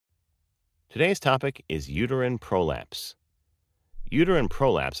Today's topic is uterine prolapse. Uterine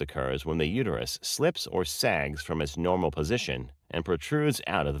prolapse occurs when the uterus slips or sags from its normal position and protrudes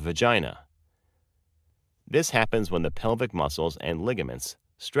out of the vagina. This happens when the pelvic muscles and ligaments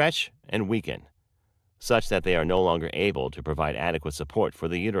stretch and weaken, such that they are no longer able to provide adequate support for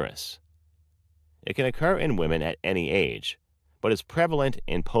the uterus. It can occur in women at any age, but is prevalent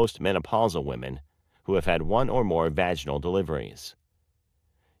in postmenopausal women who have had one or more vaginal deliveries.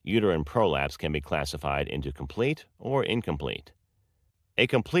 Uterine prolapse can be classified into complete or incomplete. A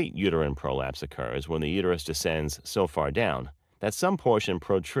complete uterine prolapse occurs when the uterus descends so far down that some portion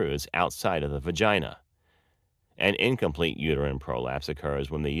protrudes outside of the vagina. An incomplete uterine prolapse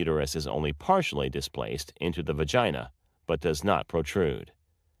occurs when the uterus is only partially displaced into the vagina but does not protrude.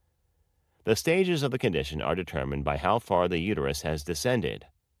 The stages of the condition are determined by how far the uterus has descended.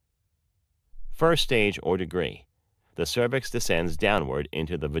 First stage or degree, the cervix descends downward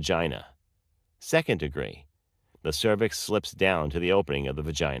into the vagina. Second degree, the cervix slips down to the opening of the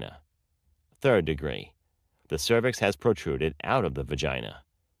vagina. Third degree, the cervix has protruded out of the vagina.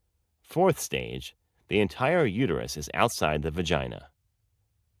 Fourth stage, the entire uterus is outside the vagina.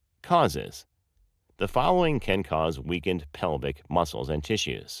 Causes. The following can cause weakened pelvic muscles and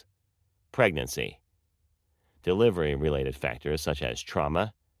tissues. Pregnancy. Delivery-related factors such as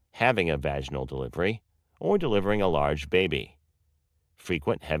trauma, having a vaginal delivery, or delivering a large baby.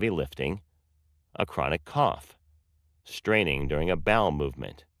 Frequent heavy lifting, a chronic cough, straining during a bowel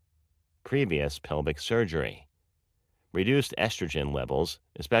movement, previous pelvic surgery, reduced estrogen levels,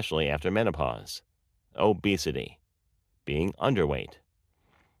 especially after menopause, obesity, being underweight.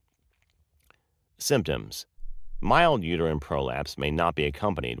 Symptoms. Mild uterine prolapse may not be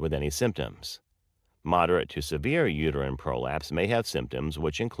accompanied with any symptoms. Moderate to severe uterine prolapse may have symptoms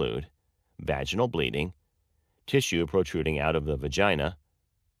which include vaginal bleeding, tissue protruding out of the vagina,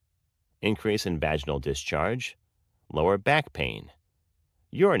 increase in vaginal discharge, lower back pain,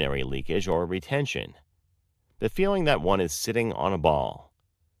 urinary leakage or retention, the feeling that one is sitting on a ball,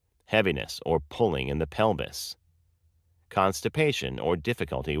 heaviness or pulling in the pelvis, constipation or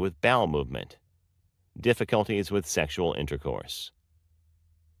difficulty with bowel movement, difficulties with sexual intercourse.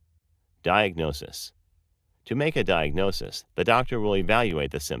 Diagnosis. To make a diagnosis, the doctor will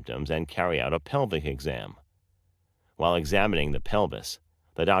evaluate the symptoms and carry out a pelvic exam. While examining the pelvis,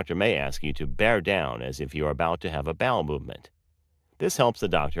 the doctor may ask you to bear down as if you are about to have a bowel movement. This helps the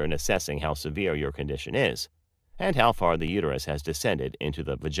doctor in assessing how severe your condition is and how far the uterus has descended into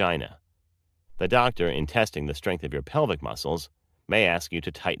the vagina. The doctor, in testing the strength of your pelvic muscles, may ask you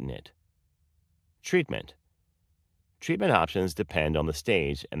to tighten it. Treatment. Treatment options depend on the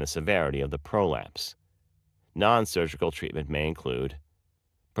stage and the severity of the prolapse. Non-surgical treatment may include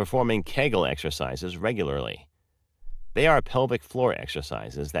performing Kegel exercises regularly. They are pelvic floor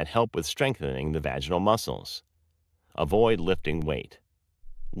exercises that help with strengthening the vaginal muscles. Avoid lifting weight.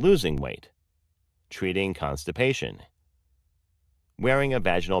 Losing weight. Treating constipation. Wearing a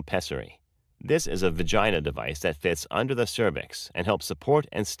vaginal pessary. This is a vagina device that fits under the cervix and helps support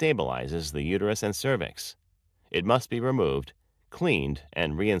and stabilizes the uterus and cervix. It must be removed, cleaned,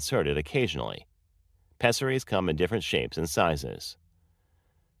 and reinserted occasionally. Pessaries come in different shapes and sizes.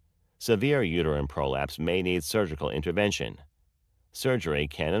 Severe uterine prolapse may need surgical intervention. Surgery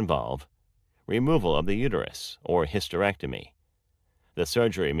can involve removal of the uterus or hysterectomy. The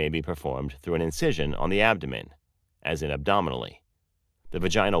surgery may be performed through an incision on the abdomen, as in abdominally, the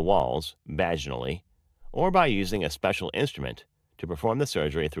vaginal walls, vaginally, or by using a special instrument to perform the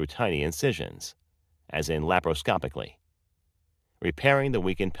surgery through tiny incisions, as in laparoscopically. Repairing the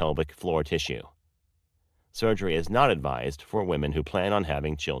weakened pelvic floor tissue. Surgery is not advised for women who plan on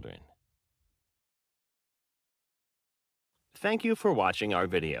having children. Thank you for watching our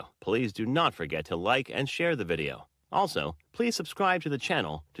video. Please do not forget to like and share the video. Also, please subscribe to the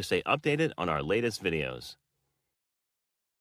channel to stay updated on our latest videos.